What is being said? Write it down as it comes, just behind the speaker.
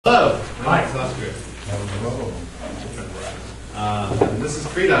Hello. Hi. Hello. This is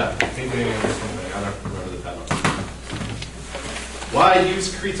Krita, painting or something. I don't remember the title. Why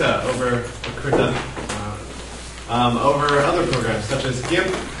use Krita over over other programs such as GIMP,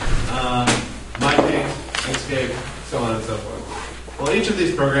 MyPaint, Inkscape, so on and so forth? Well, each of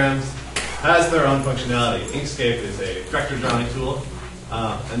these programs has their own functionality. Inkscape is a vector drawing tool,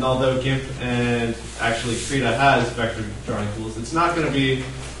 and although GIMP and actually Krita has vector drawing tools, it's not going to be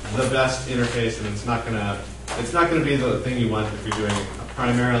the best interface, and it's not going to be the thing you want if you're doing a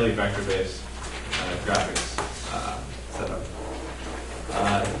primarily vector-based graphics setup.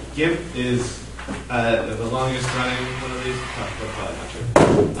 GIMP is the longest running one of these. Probably not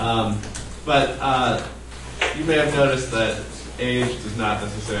true. But you may have noticed that age does not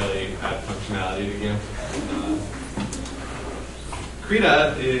necessarily add functionality to GIMP.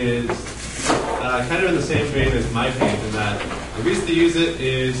 Krita is kind of in the same vein as MyPaint in that the reason to use it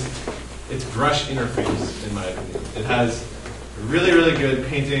is its brush interface, in my opinion. It has really, really good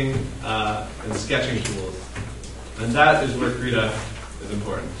painting and sketching tools. And that is where Krita is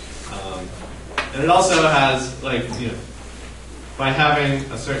important. And it also has, like, by having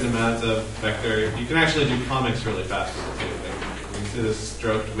a certain amount of vector, you can actually do comics really fast with it too. Like, you can see this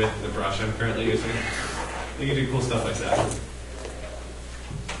stroked with the brush I'm currently using. You can do cool stuff like that.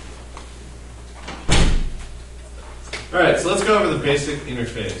 All right, so let's go over the basic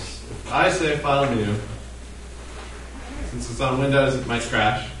interface. If I say File New, since it's on Windows, it might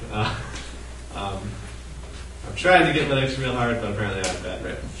crash. I'm trying to get Linux real hard, but apparently I have bad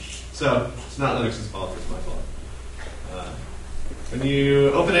rip. So it's not Linux's fault, it's my fault. When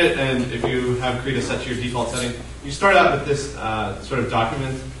you open it, and if you have Krita set to your default setting, you start out with this sort of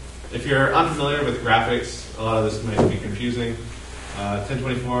document. If you're unfamiliar with graphics, a lot of this might be confusing.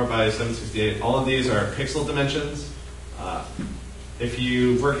 1024 by 768, all of these are pixel dimensions. If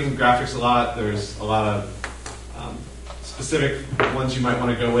you work in graphics a lot, there's a lot of specific ones you might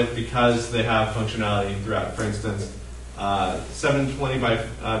want to go with because they have functionality throughout. For instance, 720 by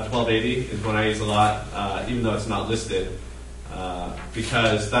 1280 is one I use a lot, even though it's not listed,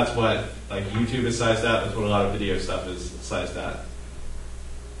 because that's what YouTube is sized at. That's what a lot of video stuff is sized at.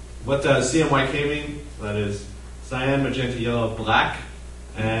 What does CMYK mean? That is cyan, magenta, yellow, black.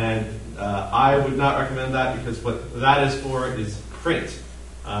 And I would not recommend that because what that is for is print.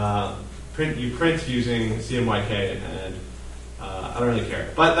 You print using CMYK, and I don't really care.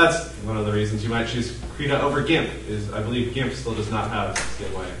 But that's one of the reasons you might choose Krita over GIMP, is I believe GIMP still does not have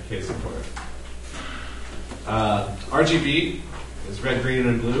CMYK support. RGB is red, green,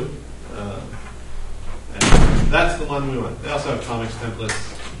 and blue. And that's the one we want. They also have comics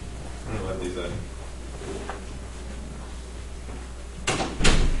templates. I don't know what these are.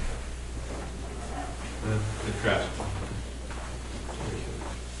 It crashed.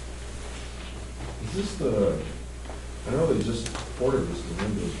 Is this the? I know they just ported this to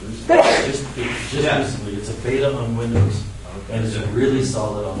Windows recently. Just recently, it's a beta on Windows, and it's really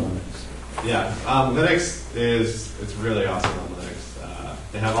solid on Linux. Yeah, Linux it's really awesome on Linux.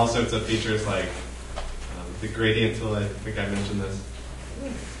 They have all sorts of features like the gradient tool. I think I mentioned this.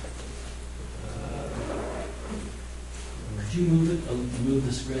 Could you move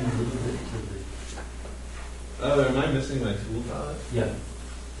the screen a little bit to the? Oh, am I missing my tool palette? Yeah.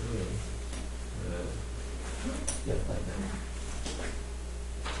 Yeah, like that.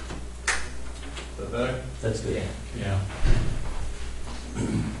 Is that better? That's good. Yeah.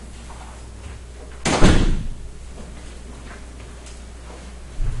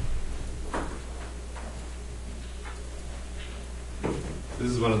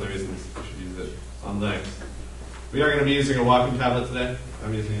 This is one of the reasons you should use it on Linux. We are going to be using a Wacom tablet today.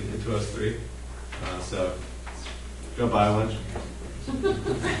 I'm using it in 203. So go buy one.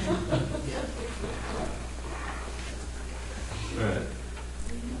 All right.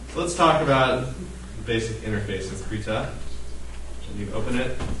 So let's talk about the basic interface of Krita. And you open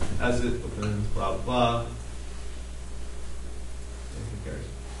it as it opens, blah, blah, blah. Who cares?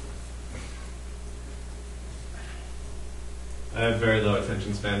 I have very low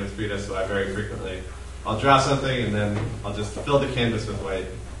attention span with Krita, so I very frequently, I'll draw something and then I'll just fill the canvas with white,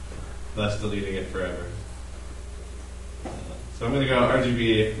 thus deleting it forever. So I'm going to go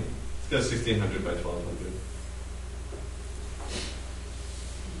RGB, let's go 1600 by 1200.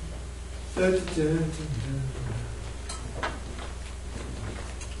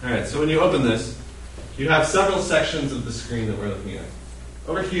 Alright, so when you open this, you have several sections of the screen that we're looking at.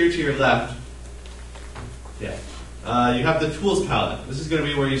 Over here to your left, you have the tools palette. This is going to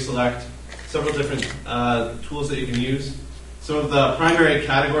be where you select several different tools that you can use. Some of the primary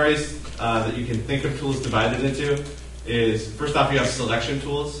categories that you can think of tools divided into is, first off, you have selection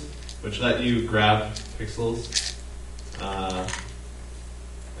tools, which let you grab pixels.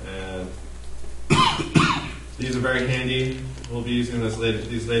 And these are very handy. We'll be using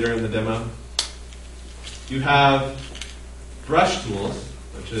these later in the demo. You have brush tools,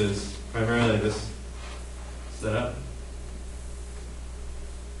 which is primarily this setup.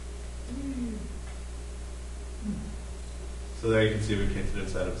 So there you can see we painted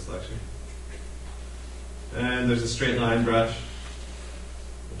inside of a selection. And there's a straight line brush,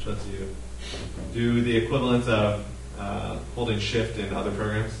 which lets you do the equivalent of holding shift in other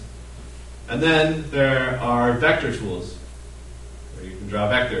programs. And then there are vector tools, where you can draw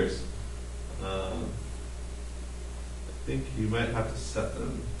vectors. I think you might have to set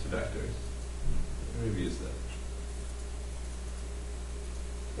them to vectors. Maybe use that.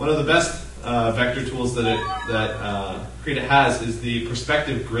 One of the best vector tools that Krita has is the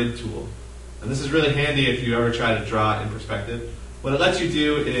perspective grid tool. And this is really handy if you ever try to draw in perspective. What it lets you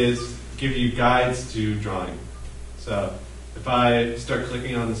do is give you guides to drawing. So if I start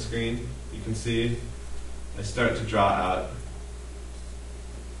clicking on the screen, you can see I start to draw out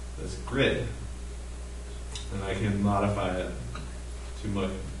this grid. And I can modify it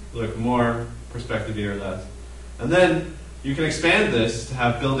to look more perspective-y or less. And then you can expand this to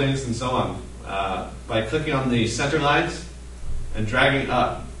have buildings and so on by clicking on the center lines and dragging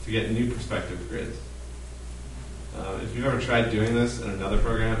up to get new perspective grids. If you've ever tried doing this in another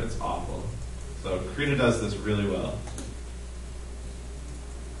program, it's awful. So Krita does this really well.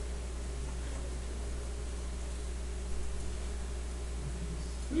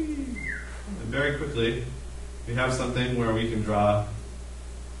 And very quickly, we have something where we can draw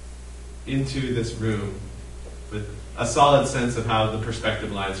into this room with a solid sense of how the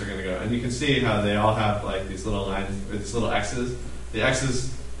perspective lines are going to go. And you can see how they all have like these little lines, or these little X's. The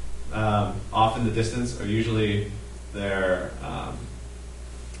X's off in the distance are usually their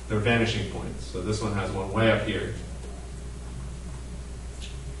vanishing points. So this one has one way up here.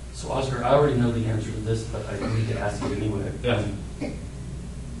 So Oscar, I already know the answer to this, but I need to ask you anyway. Yeah.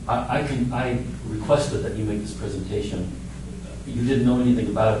 I requested that you make this presentation. You didn't know anything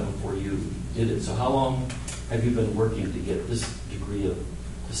about it before you did it. So how long have you been working to get this degree of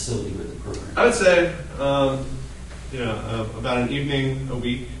facility with the program? I would say, about an evening a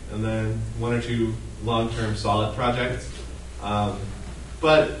week, and then one or two long-term solid projects.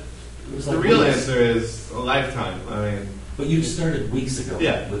 But the real answer is a lifetime. I mean, but you started weeks ago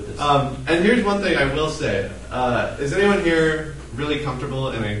with this. And here's one thing I will say: is anyone here really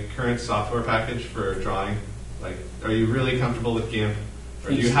comfortable in a current software package for drawing? Like, are you really comfortable with GIMP,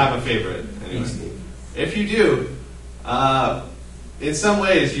 or do you have a favorite? Anyway. If you do, in some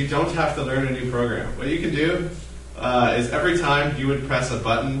ways you don't have to learn a new program. What you can do is every time you would press a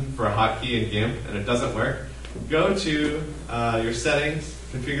button for a hotkey in GIMP and it doesn't work, go to your settings,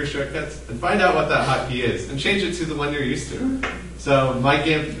 configure shortcuts, and find out what that hotkey is, and change it to the one you're used to. So my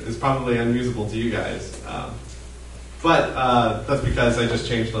GIMP is probably unusable to you guys, but that's because I just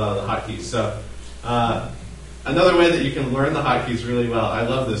changed a lot of the hotkeys. So another way that you can learn the hotkeys really well, I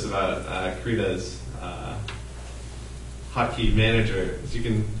love this about Krita's hotkey manager, is you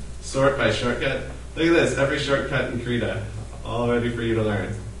can sort by shortcut. Look at this, every shortcut in Krita, all ready for you to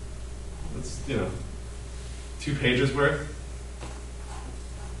learn. That's, 2 pages worth.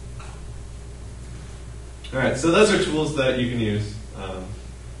 All right, so those are tools that you can use.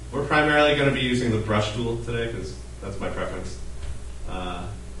 We're primarily going to be using the brush tool today because that's my preference.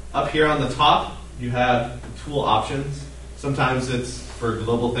 Up here on the top, you have tool options. Sometimes it's for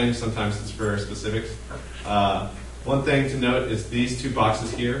global things, sometimes it's for specifics. One thing to note is these 2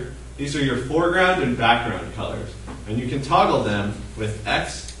 boxes here. These are your foreground and background colors. And you can toggle them with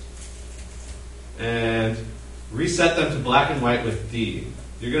X and reset them to black and white with D.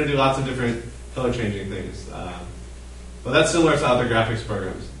 You're going to do lots of different color changing things. But that's similar to other graphics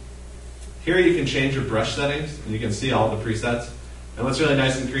programs. Here you can change your brush settings, and you can see all the presets. And what's really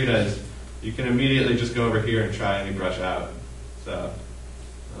nice in Krita is you can immediately just go over here and try any brush out. So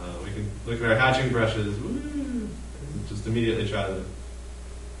we can look at our hatching brushes, and just immediately try them.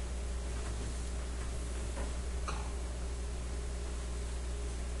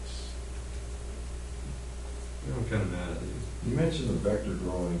 I'm kind of mad at these. You mentioned the vector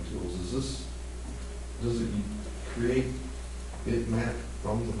drawing tools. Does it create bitmap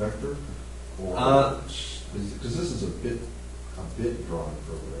from the vector? Or because this is a bit drawing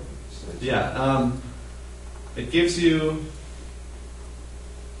program. Yeah, it gives you.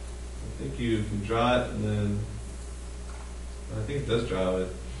 I think you can draw it, and then I think it does draw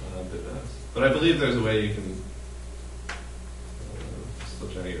with bitmaps. But I believe there's a way you can. Still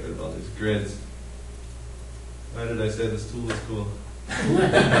trying to get rid of all these grids. Why did I say this tool is cool?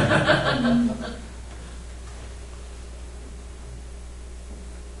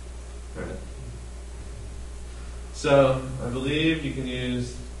 Alright. So, I believe you can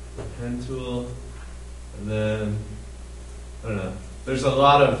use the pen tool, and then, I don't know, there's a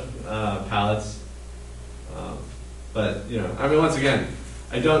lot of palettes, but, I mean, once again,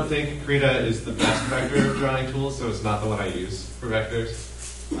 I don't think Krita is the best vector drawing tool, so it's not the one I use for vectors.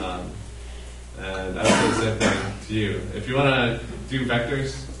 And I would say the same thing to you. If you want to do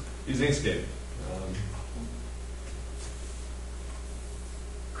vectors, use Inkscape.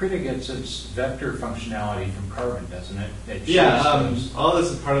 Krita gets its vector functionality from Carbon, doesn't it? All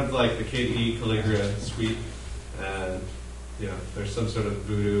this is part of like the KDE Calligra suite, and there's some sort of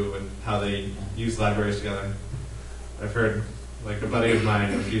voodoo and how they use libraries together. I've heard like a buddy of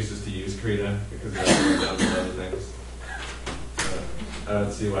mine refuses to use Krita because they're down with other things. I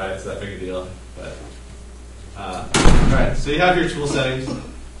don't see why it's that big a deal, but all right. So you have your tool settings.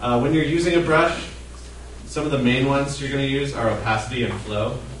 When you're using a brush, some of the main ones you're going to use are opacity and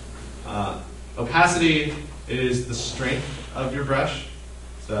flow. Opacity is the strength of your brush,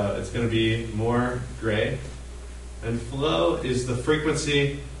 so it's going to be more gray. And flow is the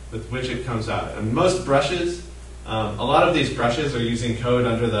frequency with which it comes out. And most brushes, a lot of these brushes are using code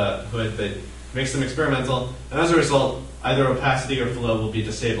under the hood that makes them experimental, and as a result, either opacity or flow will be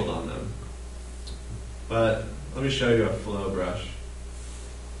disabled on them. But let me show you a flow brush.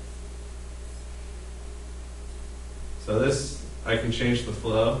 So this, I can change the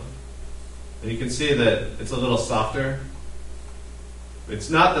flow, and you can see that it's a little softer. It's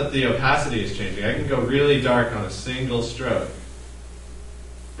not that the opacity is changing. I can go really dark on a single stroke,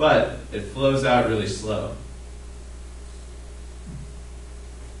 but it flows out really slow.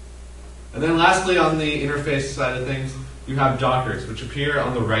 And then lastly, on the interface side of things, you have dockers, which appear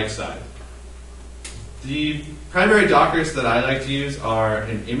on the right side. The primary dockers that I like to use are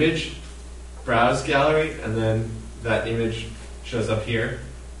an image, browse gallery, and then that image shows up here,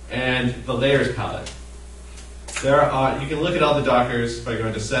 and the layers palette. You can look at all the dockers by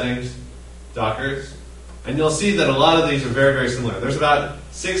going to settings, dockers, and you'll see that a lot of these are very, very similar. There's about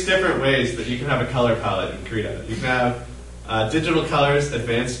 6 different ways that you can have a color palette in Krita. You can have digital colors,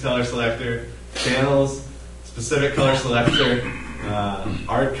 advanced color selector, channels, specific color selector,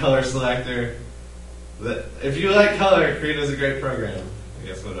 art color selector. If you like color, Krita is a great program, I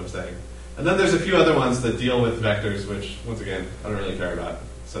guess what I'm saying. And then there's a few other ones that deal with vectors, which, once again, I don't really care about.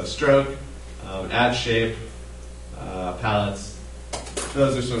 So stroke, add shape, palettes.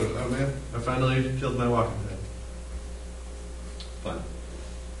 Those are sort of, oh man, I finally killed my walking pad. Fun.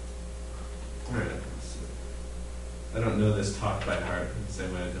 All right. I don't know this talk by heart in the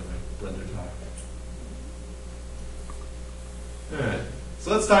same way I know my Blender talk. Alright,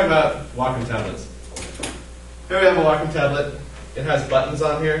 so let's talk about Wacom tablets. Here we have a Wacom tablet. It has buttons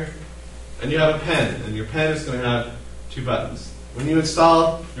on here, and you have a pen, and your pen is going to have 2 buttons. When you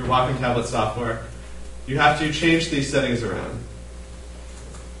install your Wacom tablet software, you have to change these settings around.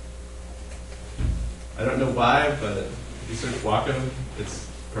 I don't know why, but if you search Wacom, its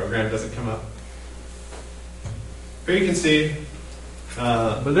program doesn't come up. Here you can see.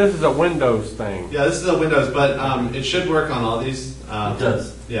 But this is a Windows thing. Yeah, this is a Windows, but it should work on all these. It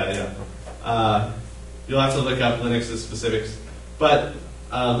does. Yeah. You'll have to look up Linux's specifics. But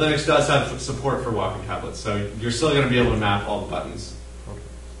Linux does have support for Wacom tablets, so you're still going to be able to map all the buttons.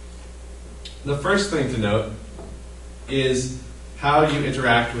 The first thing to note is how you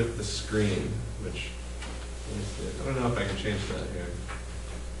interact with the screen, which, let me see, I don't know if I can change that here.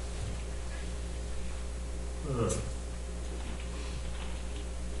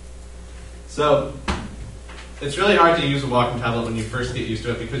 So, it's really hard to use a Wacom tablet when you first get used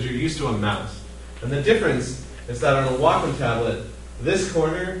to it because you're used to a mouse. And the difference is that on a Wacom tablet, this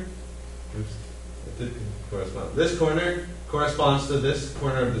corner, oops, it did correspond. This corner corresponds to this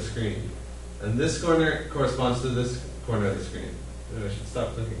corner of the screen. And this corner corresponds to this corner of the screen. Maybe I should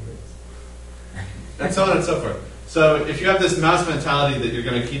stop clicking things. And so on and so forth. So if you have this mouse mentality that you're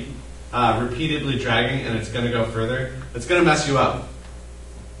going to keep repeatedly dragging and it's going to go further, it's going to mess you up.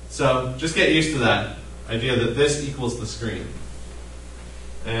 So just get used to that idea that this equals the screen.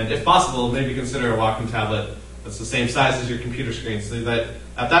 And if possible, maybe consider a Wacom tablet that's the same size as your computer screen so that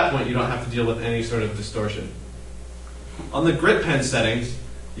at that point you don't have to deal with any sort of distortion. On the grip pen settings,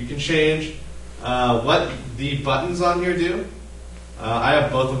 you can change what the buttons on here do. I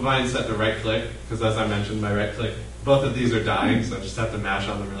have both of mine set to right click because, as I mentioned, my right click, both of these are dying, so I just have to mash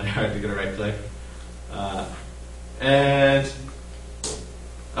on them really hard to get a right click.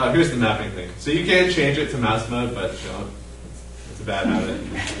 Here's the mapping thing. So you can change it to mouse mode, but don't. It's a bad habit.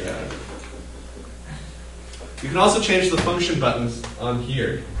 Yeah. You can also change the function buttons on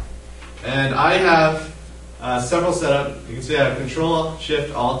here. And I have several set up. You can see I have Control,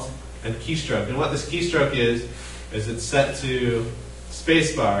 Shift, Alt, and keystroke. And what this keystroke is it's set to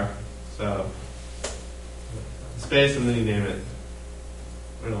spacebar. So space and then you name it.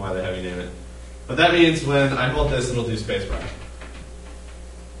 I don't know why they have you name it. But that means when I hold this, it'll do spacebar.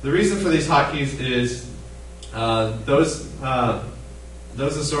 The reason for these hotkeys is those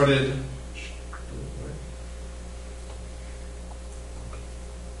assorted.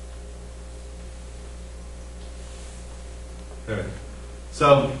 Okay.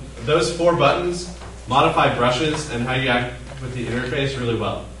 So those 4 buttons modify brushes and how you act with the interface really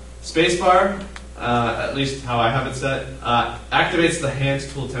well. Spacebar, at least how I have it set, activates the hand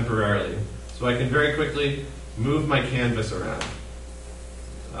tool temporarily. So I can very quickly move my canvas around,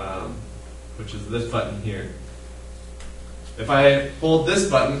 which is this button here. If I hold this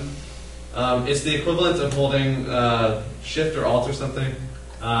button, it's the equivalent of holding Shift or Alt or something.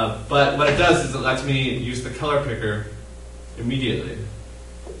 But what it does is it lets me use the color picker immediately.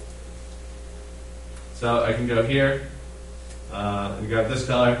 So I can go here and grab this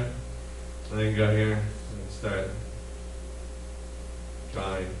color, and I can go here and start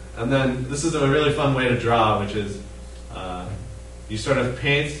drawing. And then this is a really fun way to draw, which is you sort of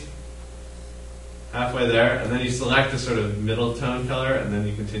paint halfway there, and then you select a sort of middle tone color, and then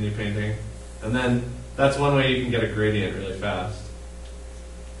you continue painting. And then that's one way you can get a gradient really fast.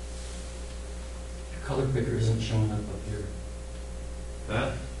 Your color picker isn't showing up here.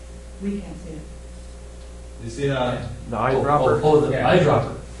 That? We can't see it. You see how? The eyedropper. Oh, the Yeah.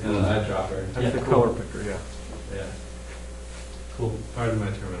 eyedropper. Yeah, the eyedropper. That's Yeah, the cool. color picker, yeah. Yeah. Cool. Pardon my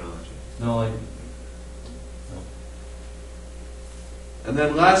terminology. No, And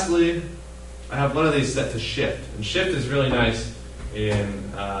then lastly, I have one of these set to Shift. And Shift is really nice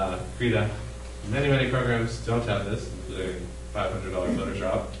in Krita. Many programs don't have this, including $500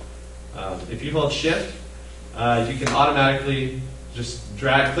 Photoshop. If you hold Shift, you can automatically just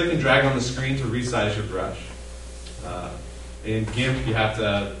click and drag on the screen to resize your brush. In GIMP, you have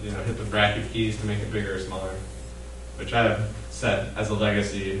to hit the bracket keys to make it bigger or smaller, which I have set as a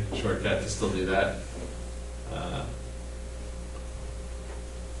legacy shortcut to still do that.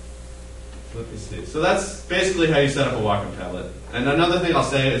 Let me see. So that's basically how you set up a Wacom tablet. And another thing I'll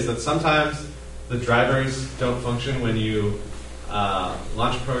say is that sometimes the drivers don't function when you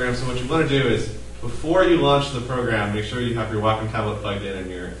launch a program. So what you want to do is, before you launch the program, make sure you have your Wacom tablet plugged in and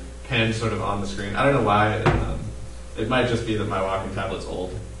your pen sort of on the screen. I don't know why. It might just be that my Wacom tablet's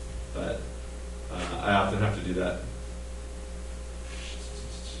old, but I often have to do that.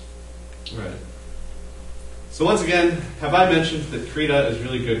 Right. So once again, have I mentioned that Krita is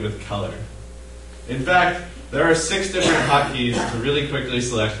really good with color? In fact, there are 6 different hotkeys to really quickly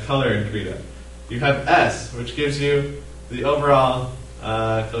select color in Krita. You have S, which gives you the overall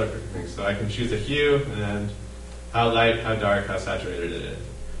color picking. So I can choose a hue and how light, how dark, how saturated it is.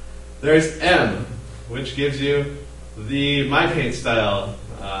 There's M, which gives you the My Paint style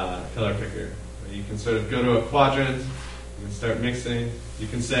color picker. You can sort of go to a quadrant, you can start mixing, you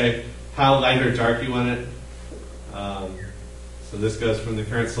can say how light or dark you want it. So this goes from the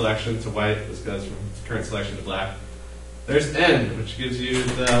current selection to white, this goes from the current selection to black. There's N, which gives you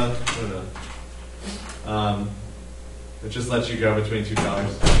the, I don't know, it just lets you go between 2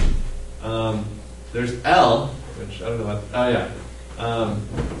 colors. There's L, which I don't know what, oh yeah.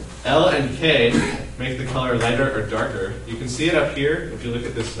 L and K make the color lighter or darker. You can see it up here if you look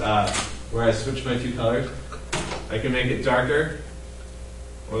at this where I switch my 2 colors. I can make it darker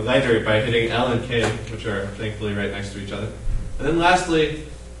or lighter by hitting L and K, which are thankfully right next to each other. And then lastly,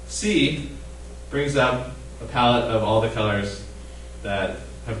 C brings up a palette of all the colors that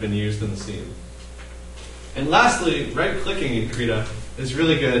have been used in the scene. And lastly, right-clicking in Krita is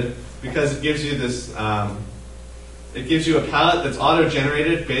really good because it gives you this, it gives you a palette that's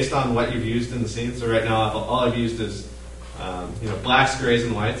auto-generated based on what you've used in the scene. So right now, all I've used is blacks, grays,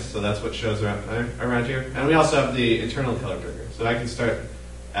 and whites. So that's what shows around here. And we also have the internal color picker. So I can start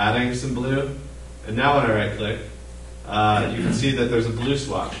adding some blue. And now when I right-click, you can see that there's a blue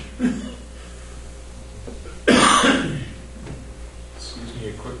swatch. Excuse me,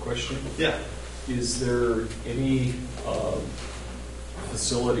 a quick question. Yeah. Is there any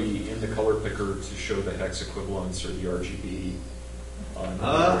facility in the color picker to show the hex equivalents or the RGB? I don't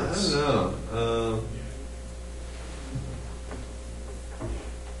know.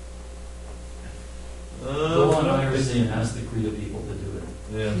 Go on IRC and ask the Krita people to do it.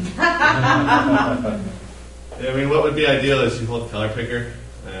 Yeah. Yeah, I mean, what would be ideal is you hold the color picker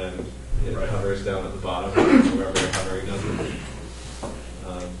and it hovers down at the bottom, wherever you're hovering does it.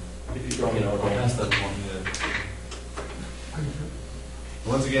 If you don't know, I'll pass that along. Yeah.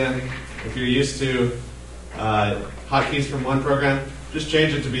 Once again, if you're used to hotkeys from one program, just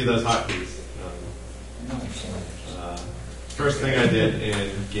change it to be those hotkeys. First thing I did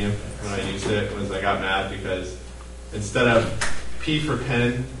in GIMP when I used it was I got mad because instead of P for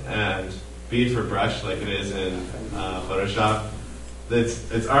pen and B for brush like it is in Photoshop,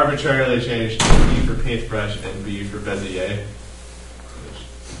 it's arbitrarily changed to B for paintbrush and B for Bezier. Which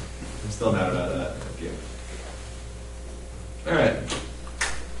I'm still mad about that in GIMP. All right.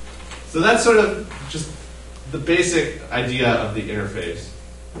 So that's sort of just the basic idea of the interface.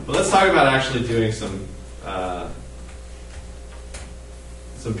 But let's talk about actually doing some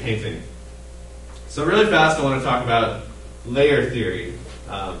painting. So really fast, I want to talk about layer theory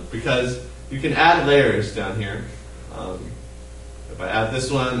because you can add layers down here. If I add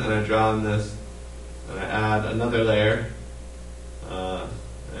this one and I draw on this, and I add another layer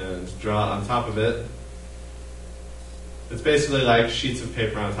and draw on top of it, it's basically like sheets of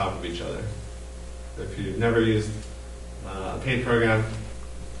paper on top of each other. If you've never used a paint program,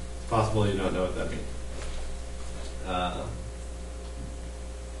 it's possible you don't know what that means.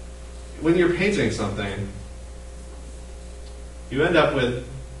 When you're painting something, you end up with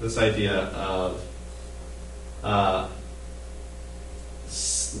this idea of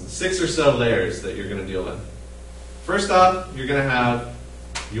 6 or so layers that you're going to deal with. First off, you're going to have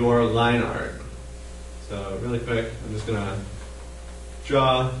your line art. So really quick, I'm just going to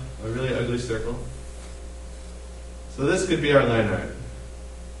draw a really ugly circle. So this could be our line art.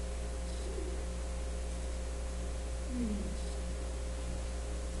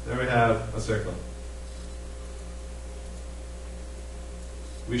 There we have a circle.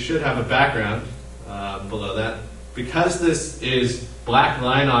 We should have a background below that. Because this is black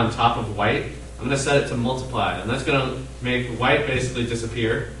line on top of white, I'm going to set it to multiply. And that's going to make white basically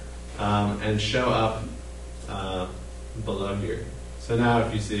disappear and show up below here. So now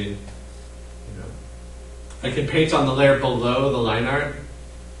if you see, I can paint on the layer below the line art,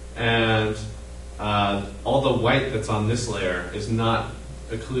 and all the white that's on this layer is not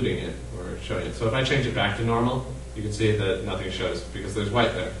occluding it or showing it. So if I change it back to normal, you can see that nothing shows because there's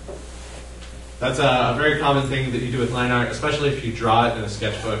white there. That's a very common thing that you do with line art, especially if you draw it in a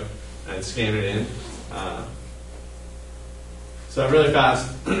sketchbook and scan it in. So really fast,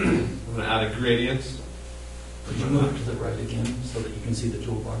 I'm going to add a gradient. Could you move to the right again so that you can see the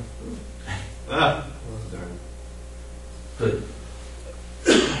toolbar? Ah, oh, darn. Good.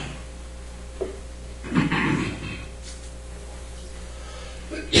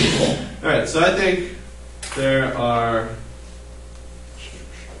 All right, so I think there are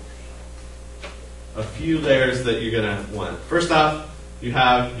a few layers that you're going to want. First off, you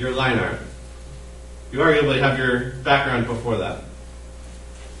have your line art. You arguably have your background before that.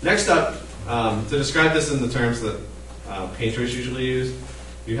 Next up, to describe this in the terms that painters usually use,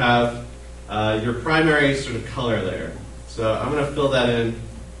 you have your primary sort of color layer. So I'm going to fill that in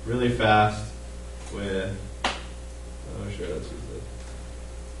really fast with, oh sure, let's use this.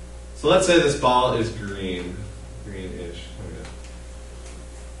 So let's say this ball is green, greenish.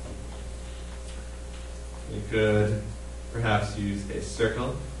 You could perhaps use a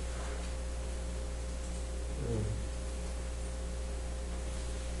circle.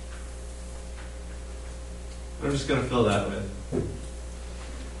 I'm just going to fill that with.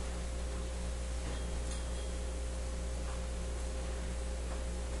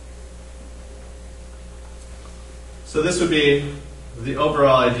 So this would be the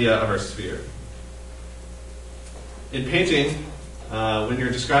overall idea of our sphere. In painting, when you're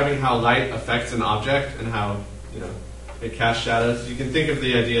describing how light affects an object and how it casts shadows, you can think of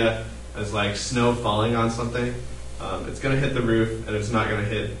the idea as like snow falling on something. It's going to hit the roof, and it's not going to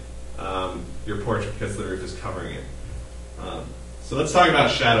hit your porch because the roof is covering it. So let's talk about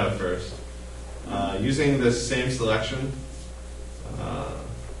shadow first. Using this same selection,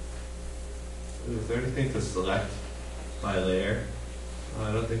 is there anything to select by layer?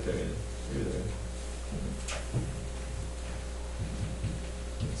 I don't think there is. Maybe there is.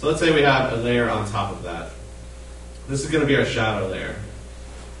 So let's say we have a layer on top of that. This is going to be our shadow layer.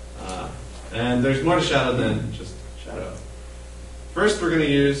 And there's more to shadow than just shadow. First, we're going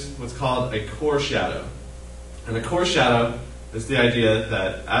to use what's called a core shadow. And a core shadow is the idea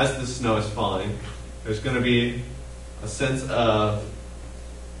that as the snow is falling, there's going to be a sense of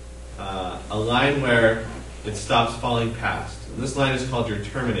a line where it stops falling past. And this line is called your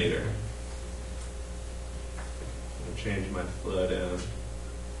terminator. I'll change my flow down.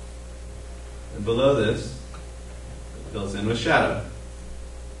 And below this, it fills in with shadow.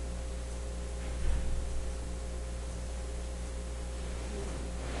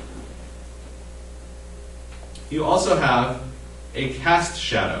 You also have a cast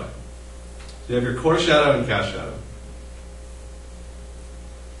shadow. So you have your core shadow and cast shadow.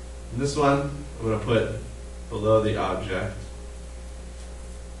 And this one, I'm going to put below the object.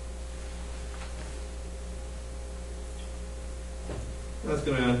 That's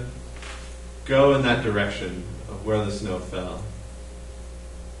going to go in that direction of where the snow fell.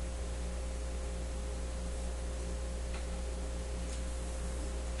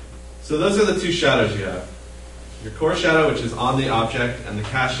 So those are the two shadows you have. Your core shadow, which is on the object, and the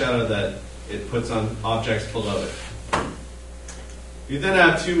cast shadow that it puts on objects below it. You then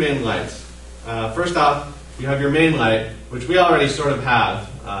have two main lights. First off, you have your main light, which we already sort of have,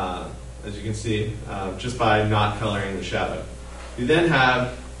 as you can see, just by not coloring the shadow. You then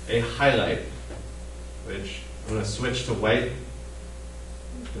have a highlight, which I'm going to switch to white.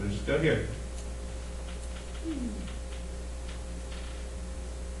 I'm going to just go here.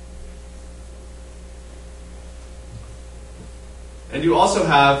 And you also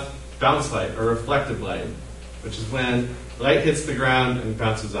have bounce light, or reflective light, which is when light hits the ground and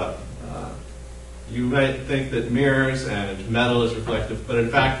bounces up. You might think that mirrors and metal is reflective, but in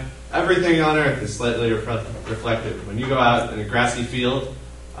fact, everything on Earth is slightly reflective. When you go out in a grassy field,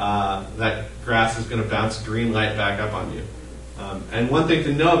 that grass is going to bounce green light back up on you. And one thing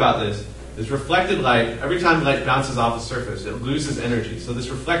to know about this is reflected light, every time light bounces off a surface, it loses energy. So this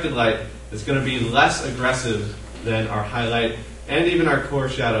reflected light is going to be less aggressive than our highlight and even our core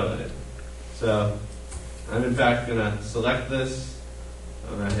shadow light. So I'm in fact going to select this.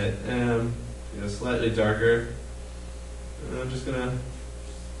 I'm going to hit M, slightly darker. And I'm just going to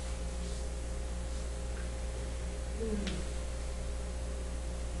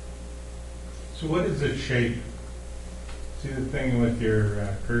So what is the shape? See the thing with your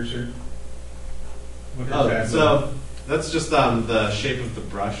cursor? What is that? So that's just the shape of the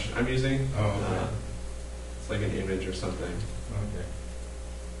brush I'm using. Oh, okay. It's like an image or something. Okay.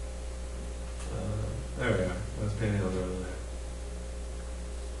 There we are. I was painting on the wrong layer.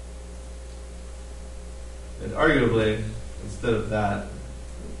 And arguably, instead of that,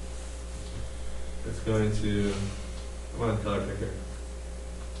 it's going to, come on, color picker.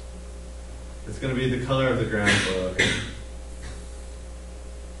 It's going to be the color of the ground below.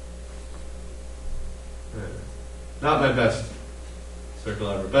 Not my best circle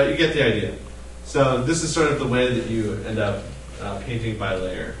ever, but you get the idea. So this is sort of the way that you end up painting by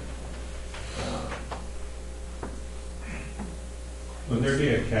layer. Will there be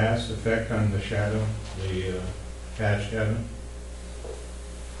a cast effect on the shadow, the cast shadow?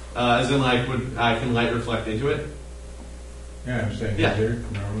 As in, like, can light reflect into it? Yeah, I'm saying, Yeah. is there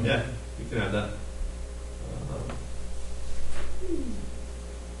normally? Yeah, you can add that.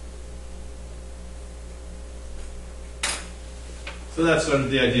 So that's sort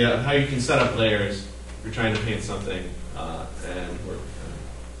of the idea of how you can set up layers if you're trying to paint something and work.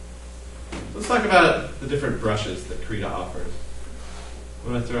 Let's talk about the different brushes that Krita offers.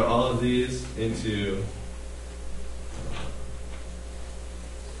 I'm going to throw all of these into,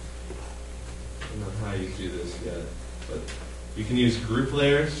 I don't know how you do this yet, but you can use group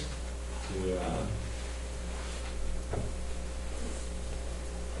layers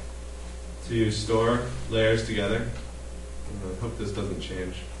to store layers together. I hope this doesn't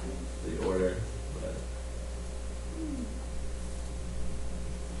change the order. But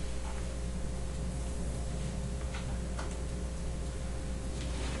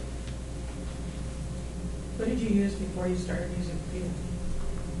what did you use before you started using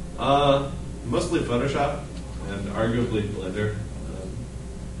Krita? Mostly Photoshop and arguably Blender.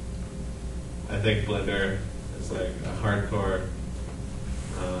 I think Blender is like a hardcore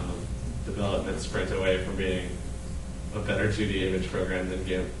development sprint away from being a better 2D image program than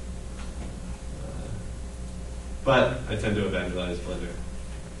GIMP. But I tend to evangelize Blender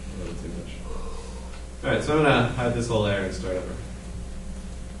a little too much. All right, so I'm going to hide this whole layer and start over.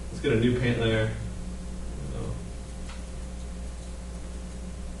 Let's get a new paint layer.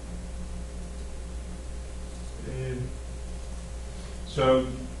 So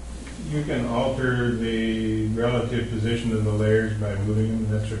you can alter the relative position of the layers by moving them.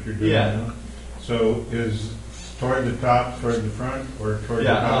 That's what you're doing now. So is toward the top, toward the front, or toward the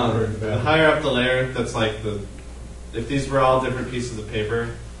top, toward the the bottom? higher up the layer, that's like if these were all different pieces of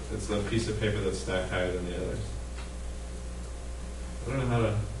paper, it's the piece of paper that's stacked higher than the others. I don't know how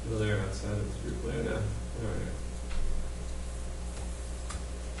to do the layer outside of this group layer now. There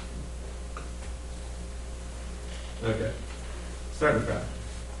we go. Okay, starting fresh.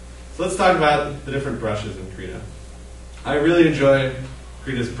 So let's talk about the different brushes in Krita. I really enjoy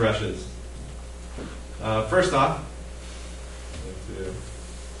Krita's brushes. First off, let's do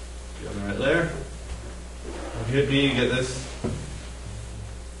on the right layer. If you hit B, you get this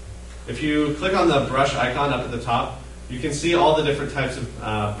if you click on the brush icon up at the top, you can see all the different types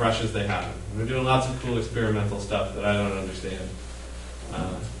of brushes they have. And they're doing lots of cool experimental stuff that I don't understand.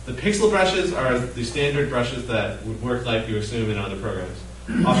 The pixel brushes are the standard brushes that would work like you assume in other programs.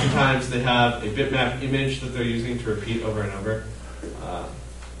 Oftentimes they have a bitmap image that they're using to repeat over and over.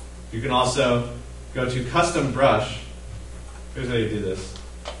 You can also go to custom brush. Here's how you do this.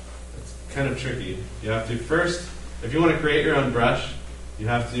 It's kind of tricky. You have to first, if you want to create your own brush, you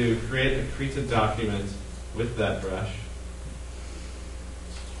have to create a Krita document with that brush.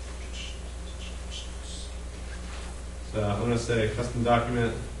 So I'm going to say custom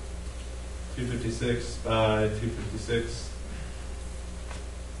document 256 by 256.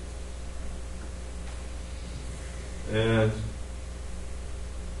 And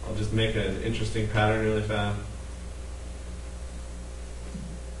I'll just make an interesting pattern really fast.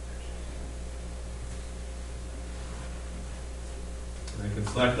 And I can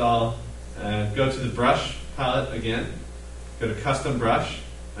select all and go to the brush palette again. Go to custom brush,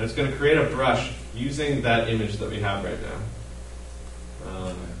 and it's going to create a brush using that image that we have right now.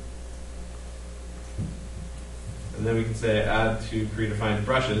 And then we can say add to predefined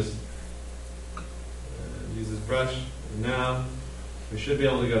brushes. Use this brush. And now we should be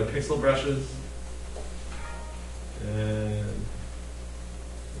able to go to pixel brushes. And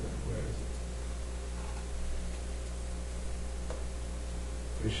where is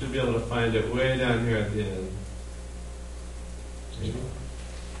it? We should be able to find it way down here at the end. Maybe.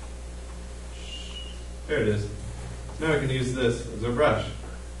 There it is. Now we can use this as a brush.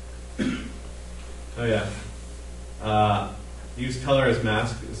 Oh yeah. Use color as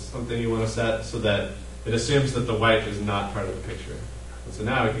mask is something you want to set so that it assumes that the white is not part of the picture. And so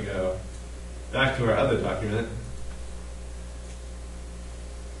now we can go back to our other document.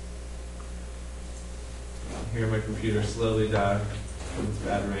 Here my computer slowly died from its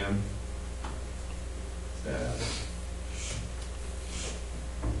bad RAM. Sad.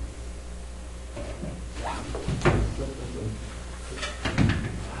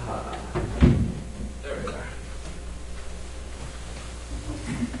 There we are.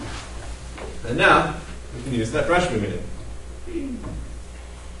 And now we can use that brush we made.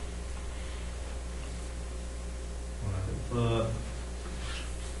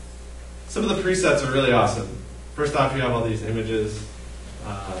 Some of the presets are really awesome. First off, you have all these images.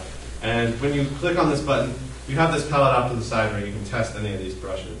 And when you click on this button, you have this palette off to the side where you can test any of these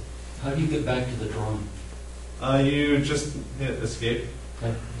brushes. How do you get back to the drawing? You just hit escape.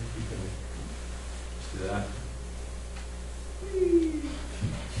 Okay. You can just do that.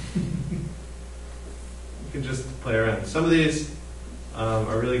 You can just play around. Some of these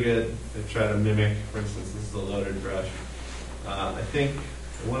are really good. They try to mimic, for instance, this is a loaded brush. I think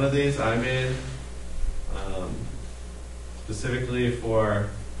one of these I made specifically for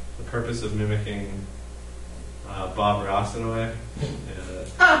the purpose of mimicking Bob Ross in a way.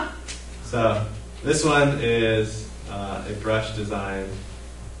 So this one is a brush design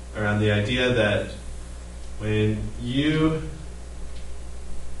around the idea that when you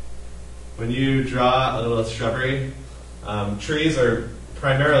draw a little shrubbery, trees are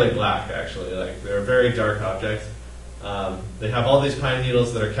primarily black actually, like they're very dark objects. They have all these pine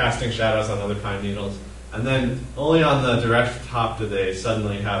needles that are casting shadows on other pine needles, and then only on the direct top do they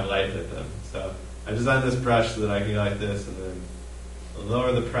suddenly have light hit them. So I designed this brush so that I can go like this and then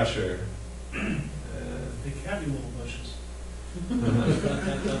lower the pressure. They can be little bushes.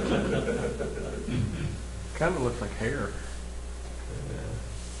 Kind of looks like hair.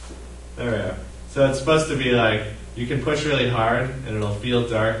 There we are. So it's supposed to be like, you can push really hard and it'll feel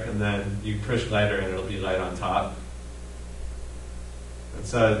dark, and then you push lighter and it'll be light on top. And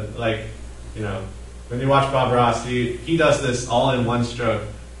so, like, you know, when you watch Bob Ross, he does this all in one stroke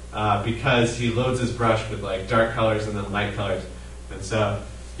because he loads his brush with like dark colors and then light colors. And so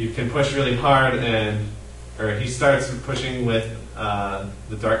you can push really hard, or he starts pushing with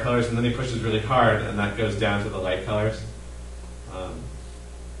the dark colors, and then he pushes really hard, and that goes down to the light colors.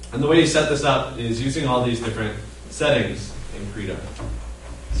 And the way you set this up is using all these different settings in Krita.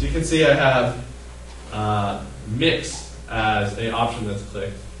 So you can see I have mix as an option that's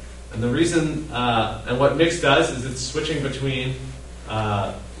clicked. And the reason, and what mix does is it's switching between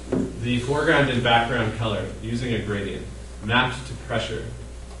the foreground and background color using a gradient mapped to pressure.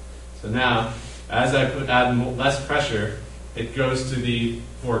 So now, as I add less pressure, it goes to the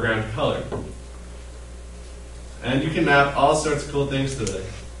foreground color. And you can map all sorts of cool things to this.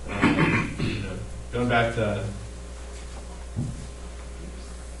 Going back to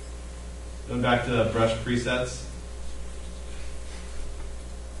brush presets,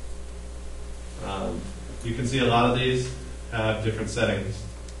 you can see a lot of these have different settings.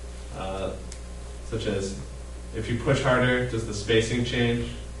 such as if you push harder, does the spacing change?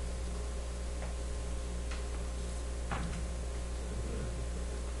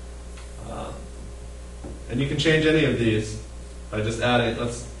 And you can change any of these by just adding,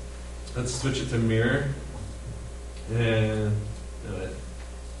 let's switch it to mirror. And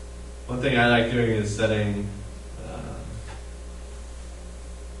one thing I like doing is setting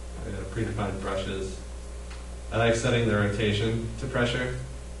predefined brushes. I like setting the rotation to pressure.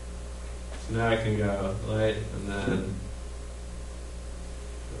 So now I can go light and then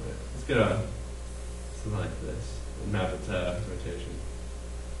let's get something like this and map it to rotation.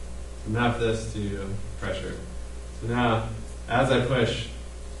 So map this to pressure. So now as I push,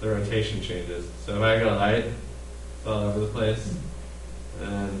 the rotation changes. So if I go light, it's all over the place.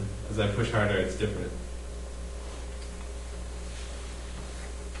 And as I push harder, it's different.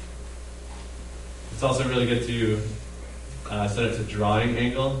 It's also really good to set it to drawing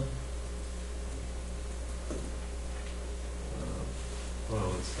angle. Hold on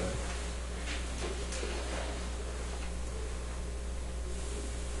one sec.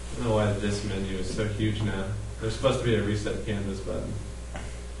 I don't know why this menu is so huge now. There's supposed to be a reset canvas button.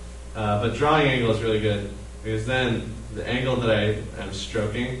 But drawing angle is really good because then the angle that I am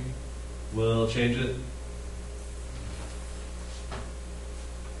stroking will change it.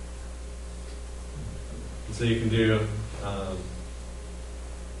 So you can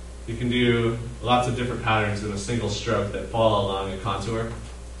do lots of different patterns in a single stroke that fall along a contour.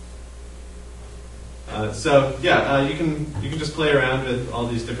 You can just play around with all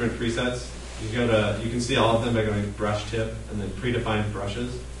these different presets. You can see all of them by going to brush tip and then predefined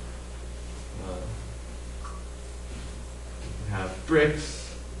brushes. You can have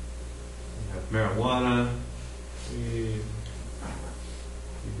bricks, you have marijuana, you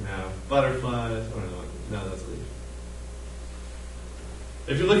can have butterflies. Oh no, that's a leaf.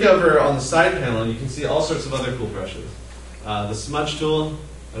 If you look over on the side panel, you can see all sorts of other cool brushes. The smudge tool,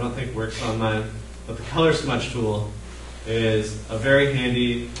 I don't think works on mine, but the color smudge tool is a very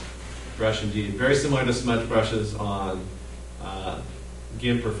handy brush indeed. Very similar to smudge brushes on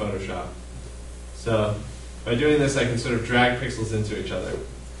GIMP or Photoshop. So by doing this, I can sort of drag pixels into each other.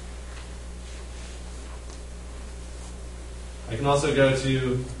 I can also go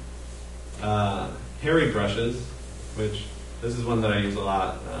to hairy brushes, which this is one that I use a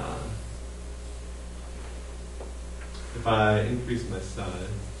lot. If I increase my size,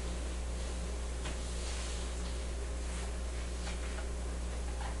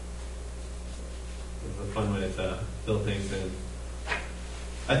 this is a fun way to fill things in.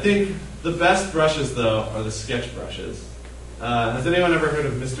 I think the best brushes, though, are the sketch brushes. Has anyone ever heard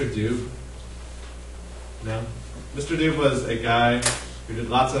of Mr. Doob? No? Mr. Doob was a guy who did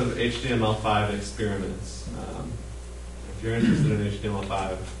lots of HTML5 experiments. If you're interested in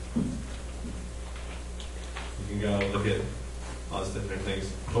HTML5, you can go look at all these different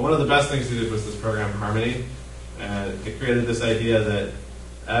things. But one of the best things he did was this program, Harmony. And it created this idea that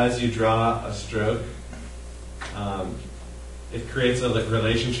as you draw a stroke, it creates a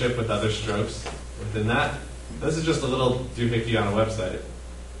relationship with other strokes within that. This is just a little doohickey on a website.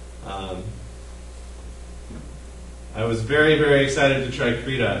 I was very, very excited to try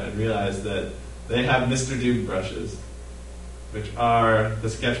Krita and realized that they have Mr. Doob brushes, which are the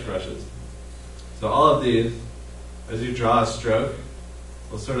sketch brushes. So all of these, as you draw a stroke,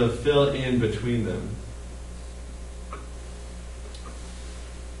 will sort of fill in between them.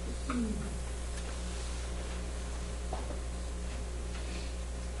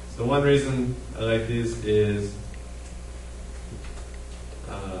 So one reason I like these is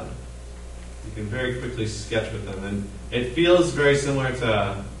you can very quickly sketch with them, and it feels very similar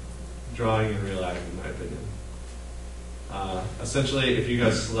to drawing in real life, in my opinion. Essentially, if you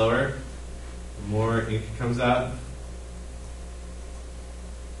go slower, the more ink comes out.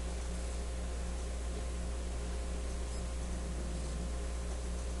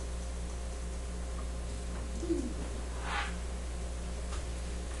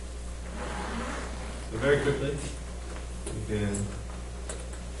 So very quickly, you can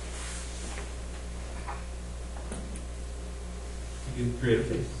create a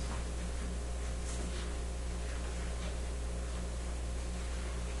face.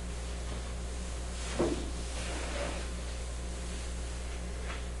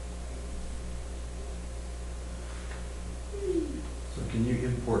 So can you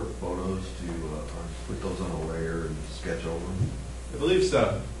import photos to put those on a layer and sketch over them? I believe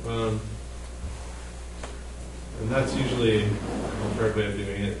so. And that's usually the preferred way of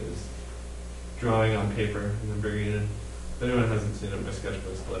doing it, is drawing on paper and then bringing it in. If anyone hasn't seen it, my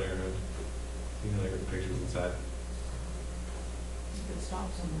sketchbook's floating around. You can look at the pictures inside. You could stop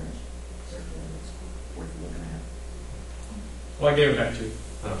somewhere, circular, it's worth looking at. Well, I gave it back to you.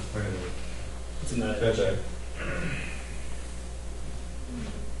 Oh, okay. It's in that. Gotcha.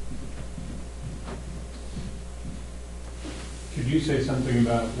 Could you say something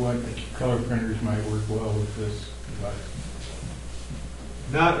about what color printers might work well with this device?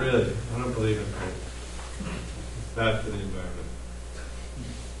 Not really. I don't believe in print. It's bad for the environment.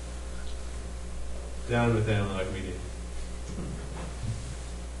 Down with analog media.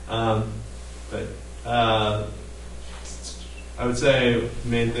 But I would say the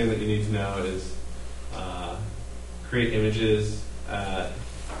main thing that you need to know is create images at,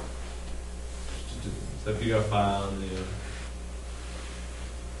 so if you go file, new.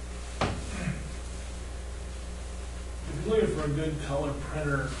 If you're looking for a good color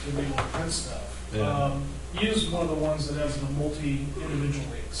printer to be able to print stuff, Yeah. use one of the ones that has the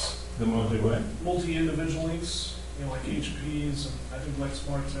multi-individual inks. The multi-what? Multi-individual inks, like HP's, and I think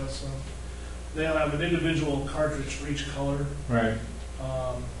Lexmark's has some. They'll have an individual cartridge for each color. Right.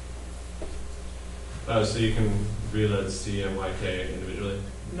 Oh, so you can reload C and YK individually?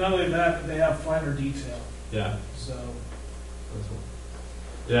 Not only that, they have finer detail. Yeah. So, That's cool.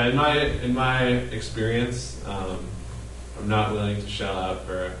 Yeah, in my experience, I'm not willing to shell out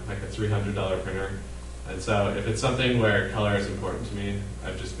for like a $300 printer, and so if it's something where color is important to me,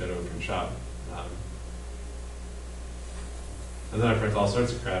 I just go to a print shop, and then I print all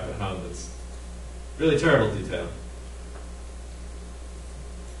sorts of crap at home that's really terrible detail.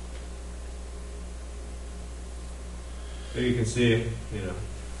 Here you can see,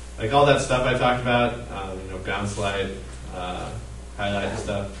 like all that stuff I talked about, bounce light, highlight and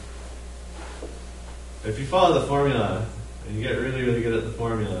stuff. If you follow the formula and you get really, really good at the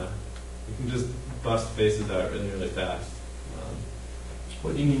formula, you can just bust faces out really, really fast.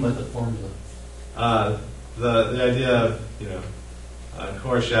 What do you mean by the formula? The idea of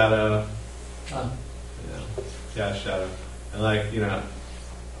core shadow, cast shadow, and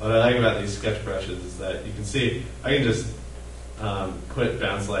what I like about these sketch brushes is that you can see I can just put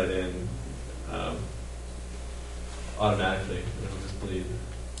bounce light in automatically, and it'll just bleed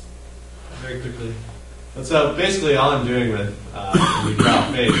very quickly. And so basically all I'm doing with when you draw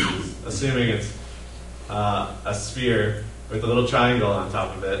a face is assuming it's a sphere with a little triangle on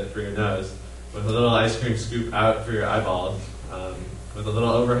top of it for your nose, with a little ice cream scoop out for your eyeballs, with a little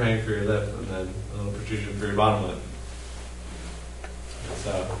overhang for your lip, and then a little protrusion for your bottom lip. And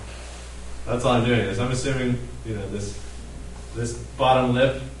so that's all I'm doing is I'm assuming, this bottom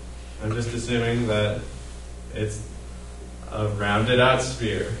lip, I'm just assuming that it's a rounded out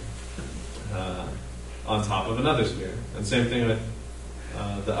sphere on top of another sphere. And same thing with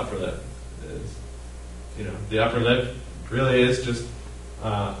the upper lip. The upper lip really is just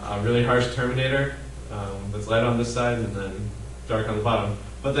a really harsh terminator that's light on this side and then dark on the bottom.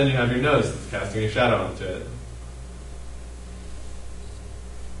 But then you have your nose that's casting a shadow onto it.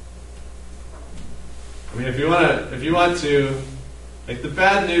 I mean, if you want to, the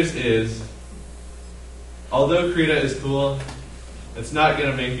bad news is, although Krita is cool, it's not going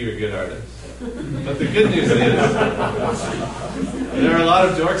to make you a good artist. But the good news is, there are a lot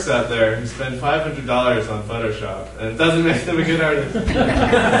of dorks out there who spend $500 on Photoshop, and it doesn't make them a good artist.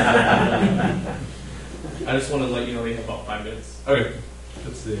 I just want to let you know we have about 5 minutes. Okay,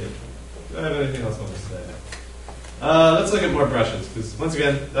 let's see. Do I have anything else I want to say? Let's look at more brushes, because once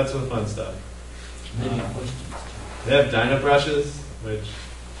again, that's the fun stuff. They have Dyna brushes, which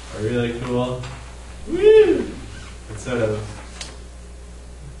are really cool. Woo! It sort of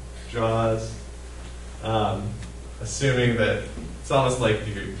draws, assuming that it's almost like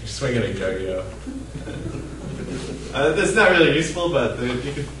you're swinging a yo-yo. That's not really useful, but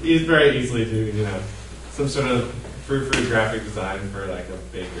you could very easily do, some sort of frou-frou graphic design for like a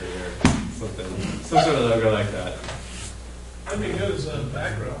bakery or something, some sort of logo like that. that'd be good as a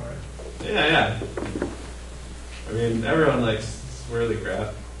background, right? Yeah. I mean, everyone likes swirly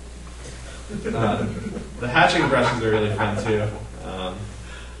crap. The hatching brushes are really fun too.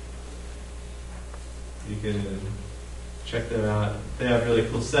 You can check them out. They have really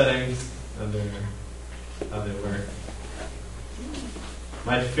cool settings under how they work.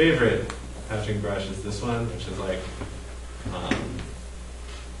 My favorite hatching brush is this one, which is like,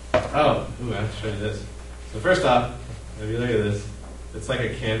 I have to show you this. So first off, if you look at this, it's like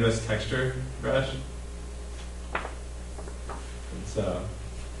a canvas texture brush. And so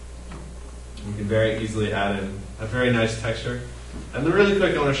you can very easily add in a very nice texture. And then really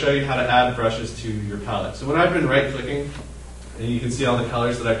quick, I want to show you how to add brushes to your palette. So when I've been right-clicking, and you can see all the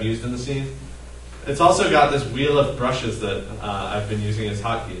colors that I've used in the scene, it's also got this wheel of brushes that I've been using as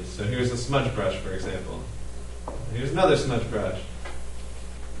hotkeys. So here's a smudge brush, for example. Here's another smudge brush.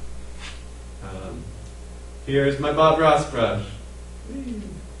 Here's my Bob Ross brush.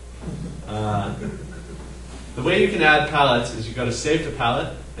 The way you can add palettes is you go to Save to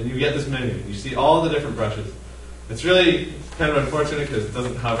Palette, and you get this menu. You see all the different brushes. It's really kind of unfortunate because it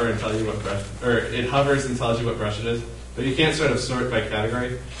doesn't hover and tell you what brush, or it hovers and tells you what brush it is, but you can't sort of sort by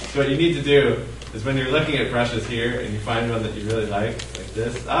category. So what you need to do is when you're looking at brushes here and you find one that you really like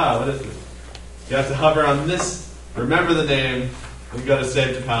this, what is this? You have to hover on this, remember the name, and go to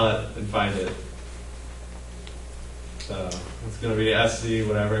Save to Palette and find it. So it's going to be SC,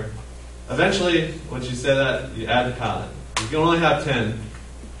 whatever. Eventually, once you say that, you add the palette. You can only have 10,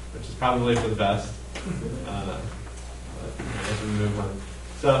 which is probably for the best. Let's move on.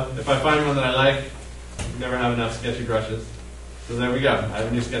 So if I find one that I like, you can never have enough sketchy brushes. So there we go. I have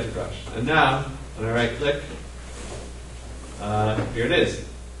a new sketchy brush. And now, when I right click, here it is.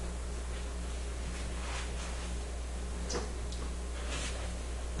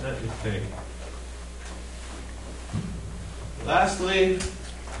 Let me think. Lastly,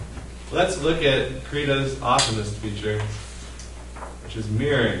 let's look at Krita's awesomest feature, which is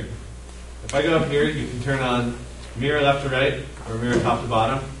mirroring. If I go up here, you can turn on mirror left to right or mirror top to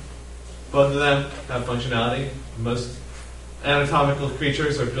bottom. Both of them have functionality. Most anatomical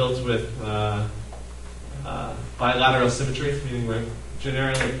creatures are built with bilateral symmetry, meaning we're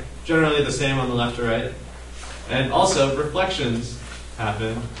generally the same on the left or right. And also, reflections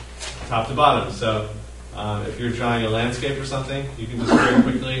happen top to bottom. So if you're drawing a landscape or something, you can just very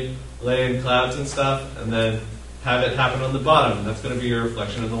quickly lay in clouds and stuff and then have it happen on the bottom. That's going to be your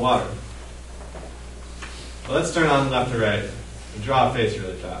reflection in the water. Well, let's turn on left to right and draw a face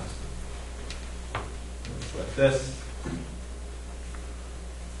really fast. Like this.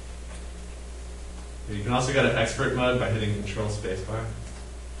 You can also go to expert mode by hitting Control Spacebar.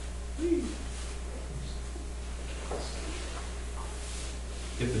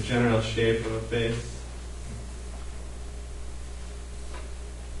 Get the general shape of a face.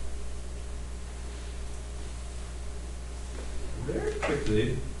 Very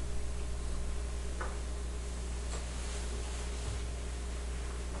quickly,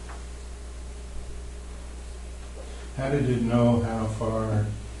 How did it know how far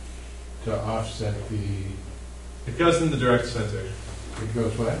to offset the? it goes in the direct center. It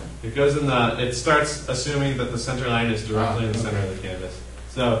goes what? It goes in the. It starts assuming that the center line is directly in the center of the canvas.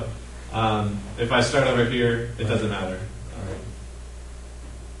 So if I start over here, it doesn't matter. All right.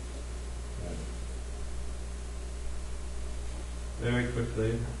 Very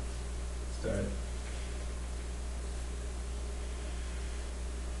quickly, start.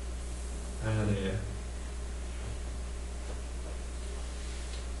 And yeah.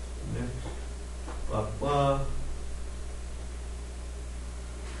 Next. Blah blah.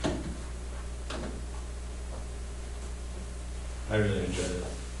 I really enjoy this.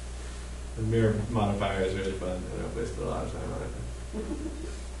 The mirror modifier is really fun, and I've wasted a lot of time on it.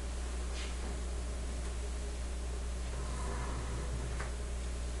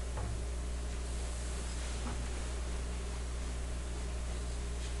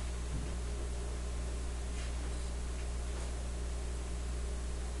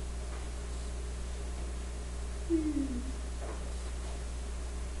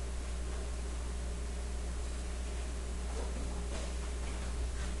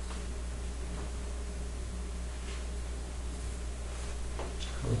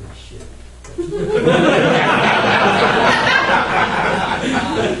 Holy shit.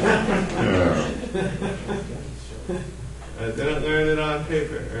 I didn't learn it on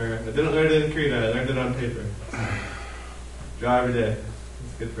paper, or I didn't learn it in Krita, I learned it on paper. Draw every day.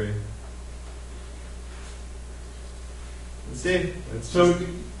 It's good for you. Let's see. It's So just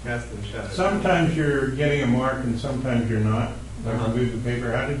cast and shot. sometimes you're getting a mark and sometimes you're not. Like Uh-huh. with the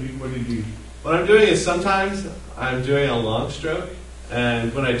paper. What did you? What I'm doing is sometimes I'm doing a long stroke,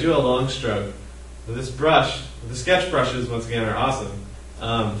 and when I do a long stroke, this brush, the sketch brushes once again are awesome.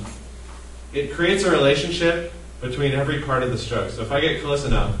 It creates a relationship between every part of the stroke. So if I get close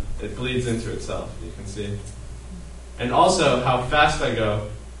enough, it bleeds into itself, you can see. And also how fast I go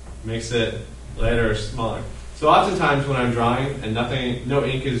makes it lighter or smaller. So oftentimes when I'm drawing and no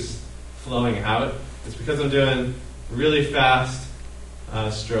ink is flowing out, it's because I'm doing really fast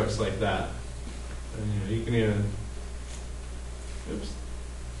strokes like that. And you can even, oops.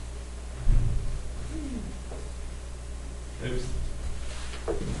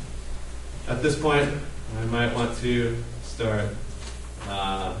 At this point, I might want to start.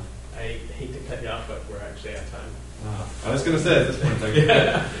 I hate to cut you off, but we're actually out of time. I was going to say at this point.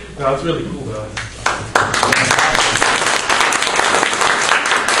 Yeah. No, it's really cool though.